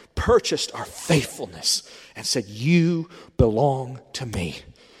loyalty, purchased our faithfulness, and said, you belong to me.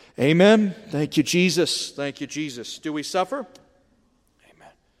 Amen. Thank you, Jesus. Thank you, Jesus. Do we suffer?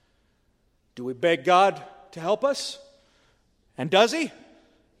 Amen. Do we beg God to help us? And does he?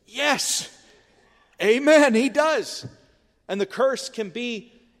 Yes. Amen. He does. And the curse can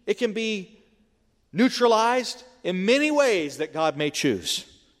be neutralized in many ways that God may choose.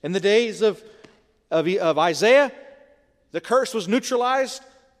 In the days of Isaiah, the curse was neutralized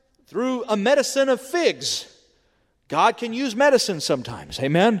through a medicine of figs. God can use medicine sometimes.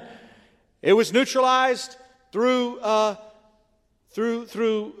 Amen. It was neutralized through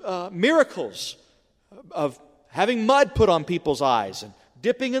miracles of having mud put on people's eyes and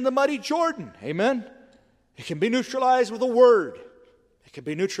dipping in the muddy Jordan. Amen. It can be neutralized with a word. It can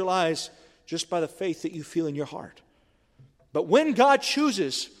be neutralized just by the faith that you feel in your heart. But when God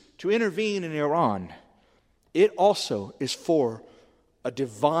chooses to intervene in Iran, it also is for a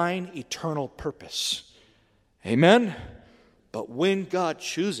divine, eternal purpose. Amen? But when God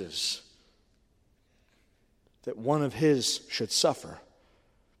chooses that one of his should suffer,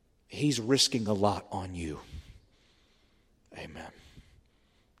 he's risking a lot on you. Amen.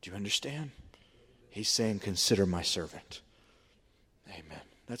 Do you understand? He's saying, consider my servant. Amen.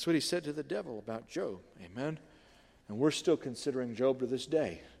 That's what he said to the devil about Job. Amen. And we're still considering Job to this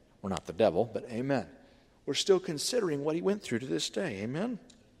day. We're not the devil, but amen. We're still considering what he went through to this day. Amen.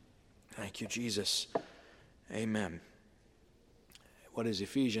 Thank you, Jesus. Amen. What is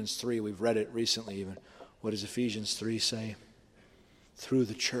Ephesians 3? We've read it recently even. What does Ephesians 3 say? Through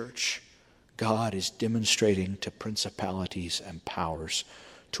the church, God is demonstrating to principalities and powers,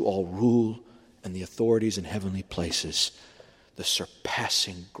 to all rule and the authorities in heavenly places, the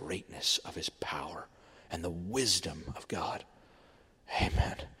surpassing greatness of his power and the wisdom of God.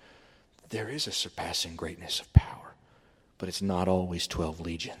 Amen. There is a surpassing greatness of power, but it's not always 12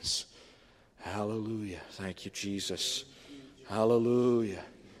 legions. Hallelujah. Thank you, Jesus. Hallelujah.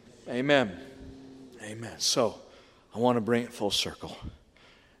 Amen. Amen. So, I want to bring it full circle.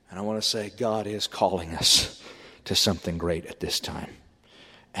 And I want to say God is calling us to something great at this time.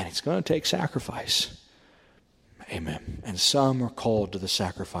 And it's going to take sacrifice. Amen. And some are called to the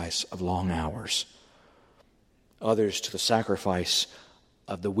sacrifice of long hours. Others to the sacrifice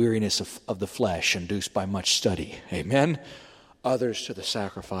of the weariness of the flesh induced by much study. Amen. Others to the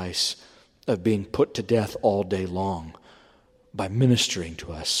sacrifice of being put to death all day long by ministering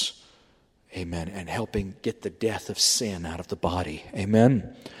to us. Amen. And helping get the death of sin out of the body.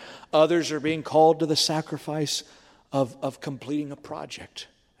 Amen. Others are being called to the sacrifice of completing a project.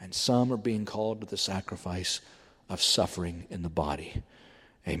 And some are being called to the sacrifice of suffering in the body.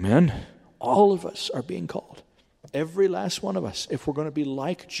 Amen. All of us are being called. Every last one of us. If we're going to be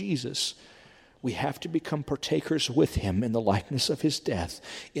like Jesus, we have to become partakers with him in the likeness of his death,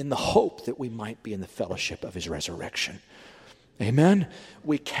 in the hope that we might be in the fellowship of his resurrection. Amen?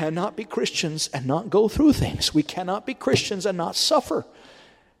 We cannot be Christians and not go through things. We cannot be Christians and not suffer.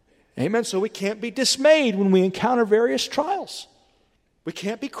 Amen? So we can't be dismayed when we encounter various trials. We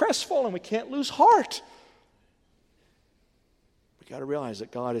can't be crestfallen. We can't lose heart. We got to realize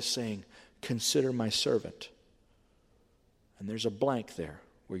that God is saying, consider my servant. And there's a blank there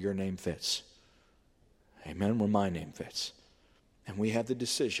where your name fits. Amen? Where my name fits. And we have the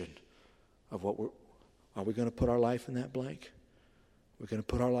decision of are we going to put our life in that blank? We're going to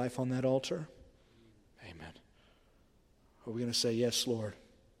put our life on that altar? Amen. Are we going to say, yes, Lord,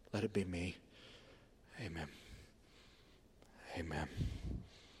 let it be me? Amen. Amen.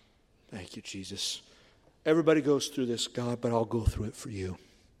 Thank you, Jesus. Everybody goes through this, God, but I'll go through it for you.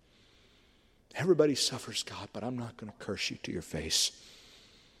 Everybody suffers, God, but I'm not going to curse you to your face.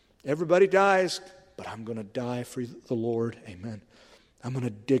 Everybody dies, but I'm going to die for the Lord. Amen. I'm going to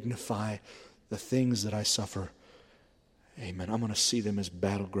dignify the things that I suffer. Amen. I'm going to see them as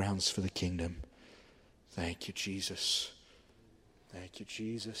battlegrounds for the kingdom. Thank you, Jesus. Thank you,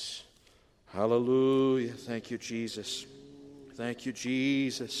 Jesus. Hallelujah. Thank you, Jesus. Thank you,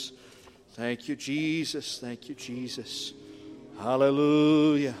 Jesus. Thank you, Jesus. Thank you, Jesus.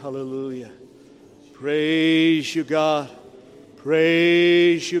 Hallelujah. Hallelujah. Praise you, God.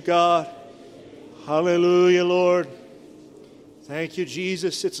 Praise you, God. Hallelujah, Lord. Thank you,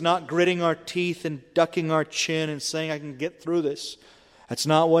 Jesus. It's not gritting our teeth and ducking our chin and saying, I can get through this. That's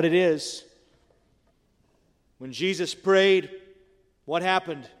not what it is. When Jesus prayed, what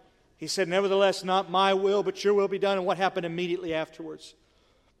happened? He said, nevertheless, not my will, but your will be done. And what happened immediately afterwards?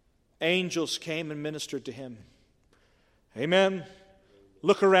 Angels came and ministered to him. Amen.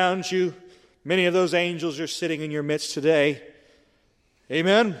 Look around you. Many of those angels are sitting in your midst today.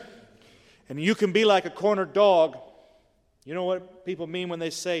 Amen. And you can be like a cornered dog. You know what people mean when they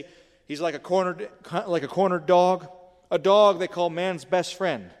say he's like a cornered dog? A dog they call man's best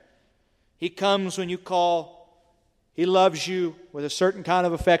friend. He comes when you call. He loves you with a certain kind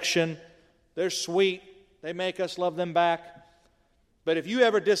of affection. They're sweet. They make us love them back. But if you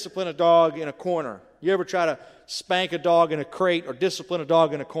ever discipline a dog in a corner, you ever try to spank a dog in a crate or discipline a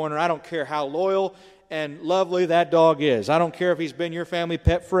dog in a corner, I don't care how loyal and lovely that dog is. I don't care if he's been your family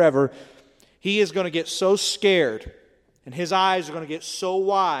pet forever. He is going to get so scared and his eyes are going to get so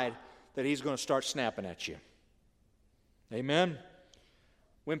wide that he's going to start snapping at you. Amen?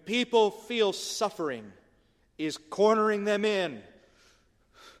 When people feel suffering is cornering them in,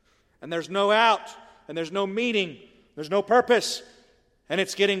 and there's no out, and there's no meaning, there's no purpose, and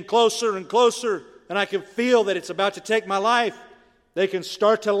it's getting closer and closer, and I can feel that it's about to take my life, they can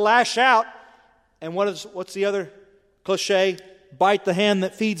start to lash out. And what's the other cliche? Bite the hand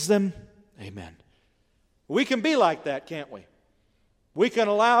that feeds them. Amen. We can be like that, can't we? We can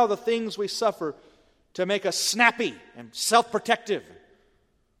allow the things we suffer to make us snappy and self-protective,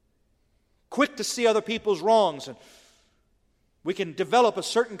 quick to see other people's wrongs, and we can develop a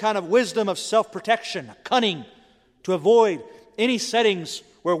certain kind of wisdom of self-protection, a cunning to avoid any settings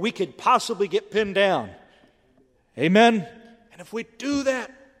where we could possibly get pinned down. Amen? And if we do that,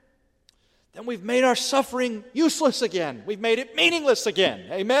 then we've made our suffering useless again. We've made it meaningless again.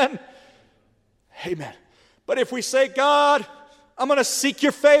 Amen? Amen. But if we say, God, I'm going to seek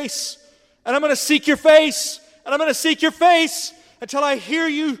your face, and I'm going to seek your face, and I'm going to seek your face until I hear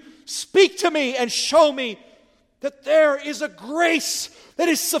you speak to me and show me that there is a grace that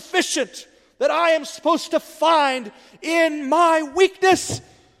is sufficient that I am supposed to find in my weakness.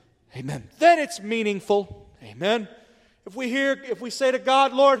 Amen. Then it's meaningful. Amen. If we say to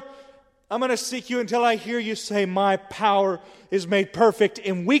God, Lord, I'm going to seek you until I hear you say, my power is made perfect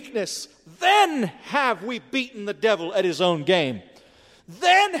in weakness, then have we beaten the devil at his own game.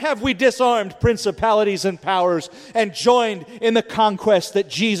 Then have we disarmed principalities and powers and joined in the conquest that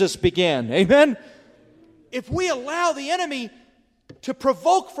Jesus began. Amen? If we allow the enemy to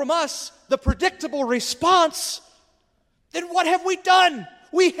provoke from us the predictable response, then what have we done?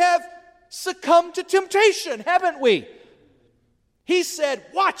 We have succumbed to temptation, haven't we? He said,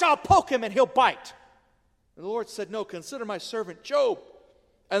 watch, I'll poke him and he'll bite. And the Lord said, no, consider my servant Job.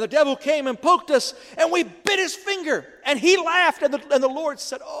 And the devil came and poked us, and we bit his finger. And he laughed, and the Lord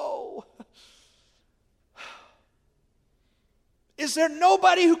said, oh, is there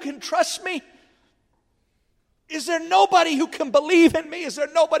nobody who can trust me? Is there nobody who can believe in me? Is there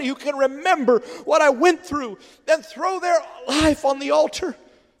nobody who can remember what I went through and throw their life on the altar?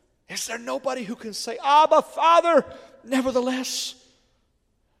 Is there nobody who can say, Abba, Father, nevertheless?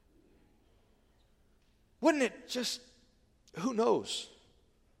 Wouldn't it just, who knows?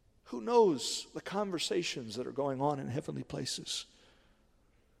 Who knows the conversations that are going on in heavenly places?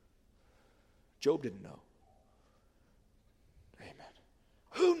 Job didn't know.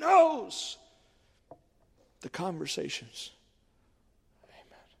 Who knows the conversations?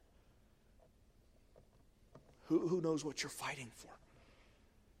 Amen. Who knows what you're fighting for?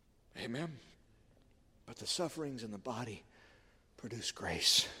 Amen. But the sufferings in the body produce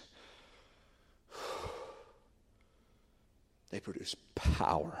grace. They produce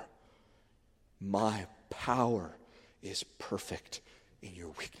power. My power is perfect in your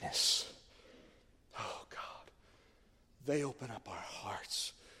weakness. Oh God. They open up our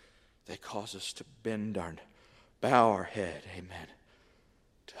hearts. They cause us to bow our head. Amen.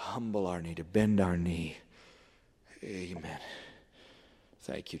 To humble our knee, to bend our knee. Amen.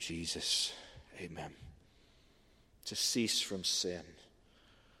 Thank you, Jesus. Amen. To cease from sin.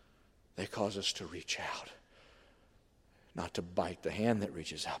 They cause us to reach out. Not to bite the hand that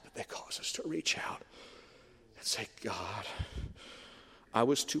reaches out, but they cause us to reach out and say, God, I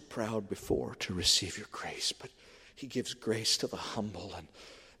was too proud before to receive your grace, but he gives grace to the humble, and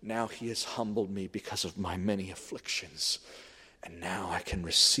now he has humbled me because of my many afflictions. And now I can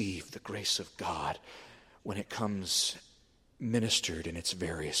receive the grace of God when it comes ministered in its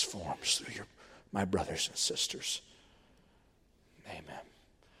various forms through my brothers and sisters. Amen.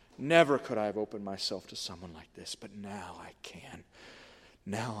 Never could I have opened myself to someone like this, but now I can.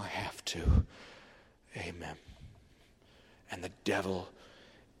 Now I have to. Amen. And the devil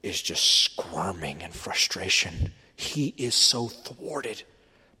is just squirming in frustration. He is so thwarted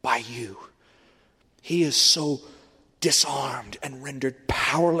by you. He is so disarmed and rendered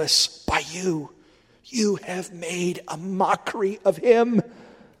powerless by you. You have made a mockery of him.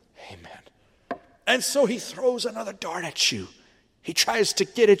 Amen. And so he throws another dart at you. He tries to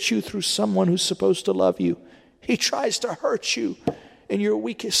get at you through someone who's supposed to love you. He tries to hurt you in your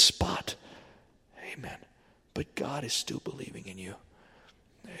weakest spot. Amen. But God is still believing in you.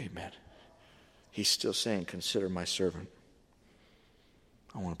 Amen. He's still saying, consider my servant.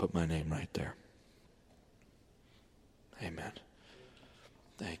 I want to put my name right there. Amen.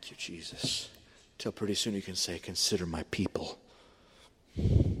 Thank you, Jesus. Till pretty soon you can say, consider my people.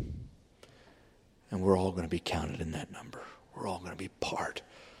 And we're all going to be counted in that number. We're all going to be part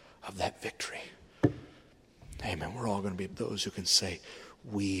of that victory. Amen. We're all going to be those who can say,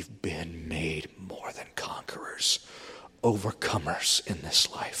 we've been made more than conquerors, overcomers in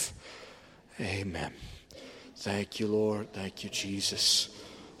this life. Amen. Thank you, Lord. Thank you, Jesus.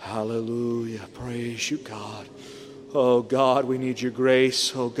 Hallelujah. Praise you, God. Oh, God, we need your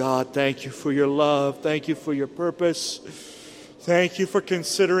grace. Oh, God, thank you for your love. Thank you for your purpose. Thank you for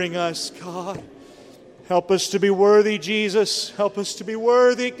considering us, God. Help us to be worthy, Jesus. Help us to be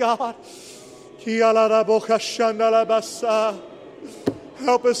worthy, God.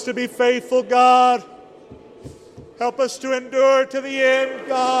 Help us to be faithful, God. Help us to endure to the end,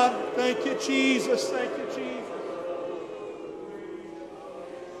 God. Thank you, Jesus. Thank you, Jesus.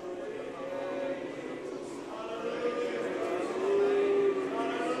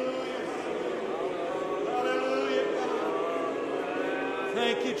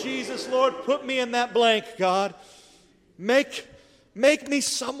 Thank you, Jesus. Lord, put me in that blank, God. Make me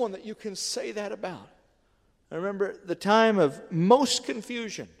someone that you can say that about. I remember the time of most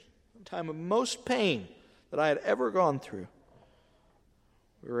confusion, the time of most pain that I had ever gone through.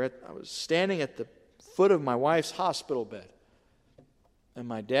 I was standing at the foot of my wife's hospital bed, and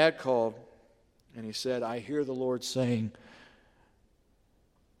my dad called, and he said, I hear the Lord saying,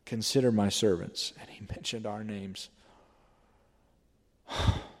 consider my servants. And he mentioned our names.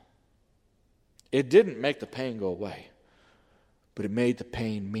 It didn't make the pain go away, but it made the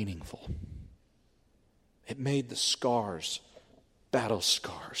pain meaningful. It made the scars battle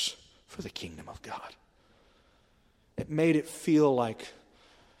scars for the kingdom of God. It made it feel like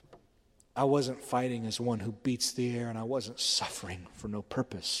I wasn't fighting as one who beats the air, and I wasn't suffering for no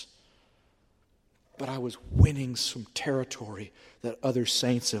purpose. But I was winning some territory that other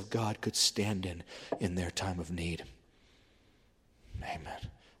saints of God could stand in their time of need. Amen.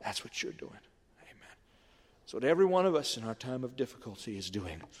 That's what you're doing. Amen. So what every one of us in our time of difficulty is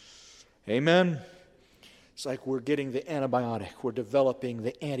doing. Amen. It's like we're getting the antibiotic. We're developing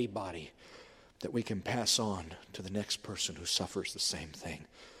the antibody that we can pass on to the next person who suffers the same thing.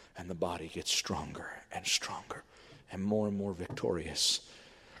 And the body gets stronger and stronger and more victorious.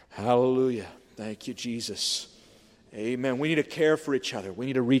 Hallelujah. Thank you, Jesus. Amen. We need to care for each other. We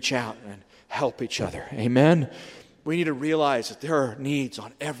need to reach out and help each other. Amen. We need to realize that there are needs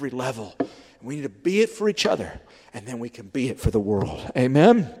on every level. We need to be it for each other, and then we can be it for the world.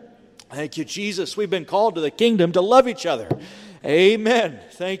 Amen. Thank you, Jesus. We've been called to the kingdom to love each other. Amen.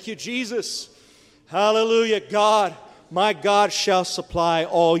 Thank you, Jesus. Hallelujah. God, my God shall supply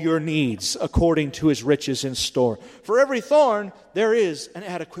all your needs according to his riches in store. For every thorn, there is an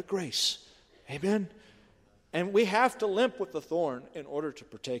adequate grace. Amen? And we have to limp with the thorn in order to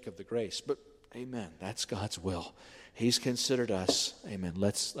partake of the grace. But, amen, that's God's will. He's considered us. Amen.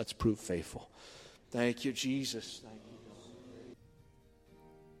 Let's prove faithful. Thank you, Jesus. Thank you.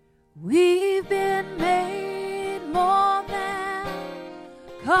 We've been made more than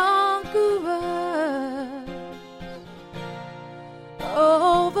conquerors,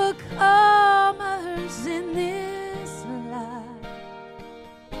 overcomers in this life,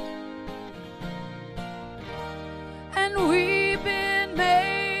 and we've been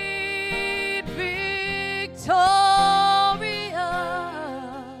made victorious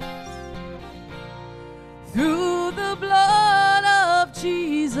through the blood of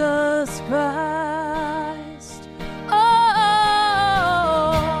Jesus Christ. Oh,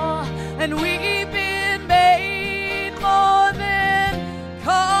 and we've been made more than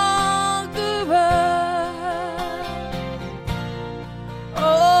conquerors,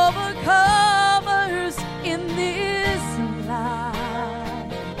 overcomers in this life,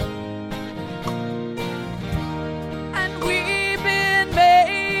 and we've been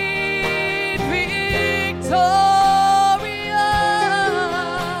made victorious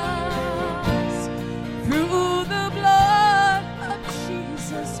through the blood of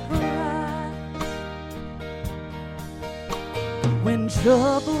Jesus Christ. When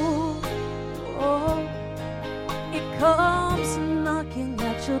trouble, oh, it comes knocking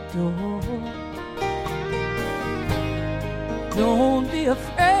at your door, don't be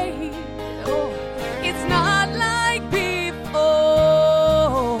afraid. Oh, it's not like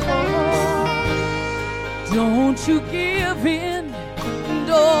before. Don't you give in.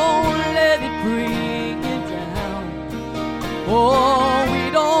 Don't let it bring you down. Oh, we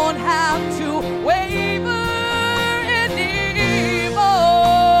don't have to waver anymore.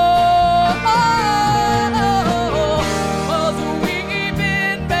 'Cause we've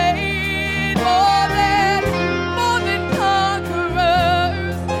been made more than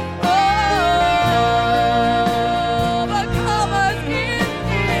conquerors, overcomers in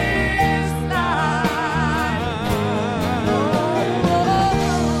this life.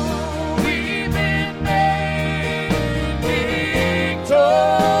 We've been made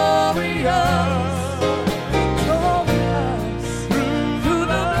victorious, victorious through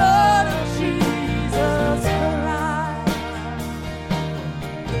the blood of Jesus Christ.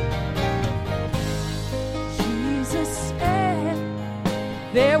 Jesus said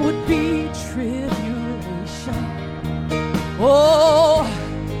there would be tribulation. Oh,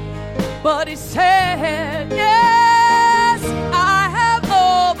 but he said, yes, I have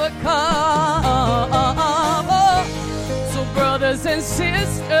overcome. So brothers and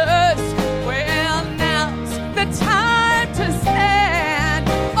sisters, well, now's the time to stand.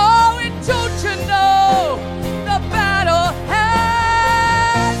 Oh, and don't you know the battle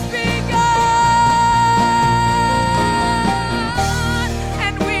has begun,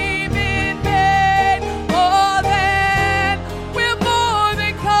 and we've been made more than, we're more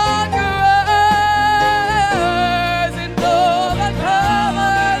than conquerors and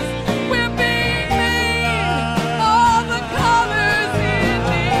overcomers. We're being made overcomers in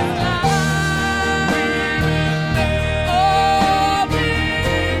this life. Oh,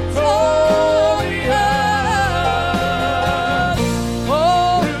 victorious.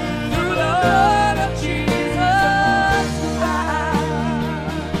 Oh, through the blood of Jesus Christ.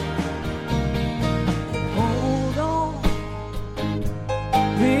 Hold on,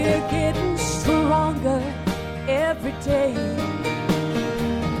 we're getting stronger every day,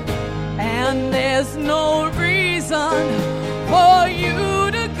 and there's no reason for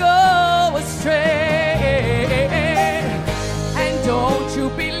you to go astray. And don't you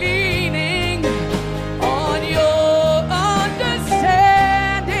be leaning on your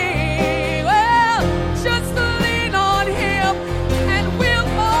understanding. Well, just lean on him, and we'll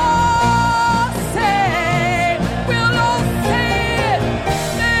all say it,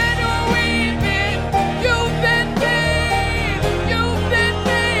 that you've been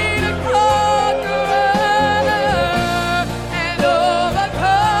made a conqueror and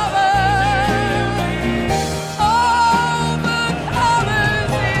overcomer,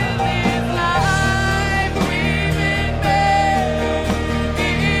 overcomers in this life. We've been made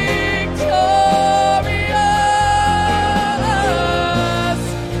victorious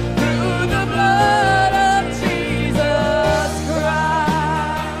through the blood of Jesus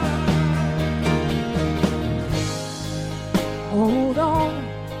Christ. Hold on,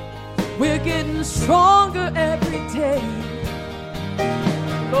 we're getting stronger every day.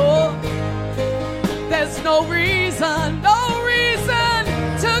 Lord, there's no reason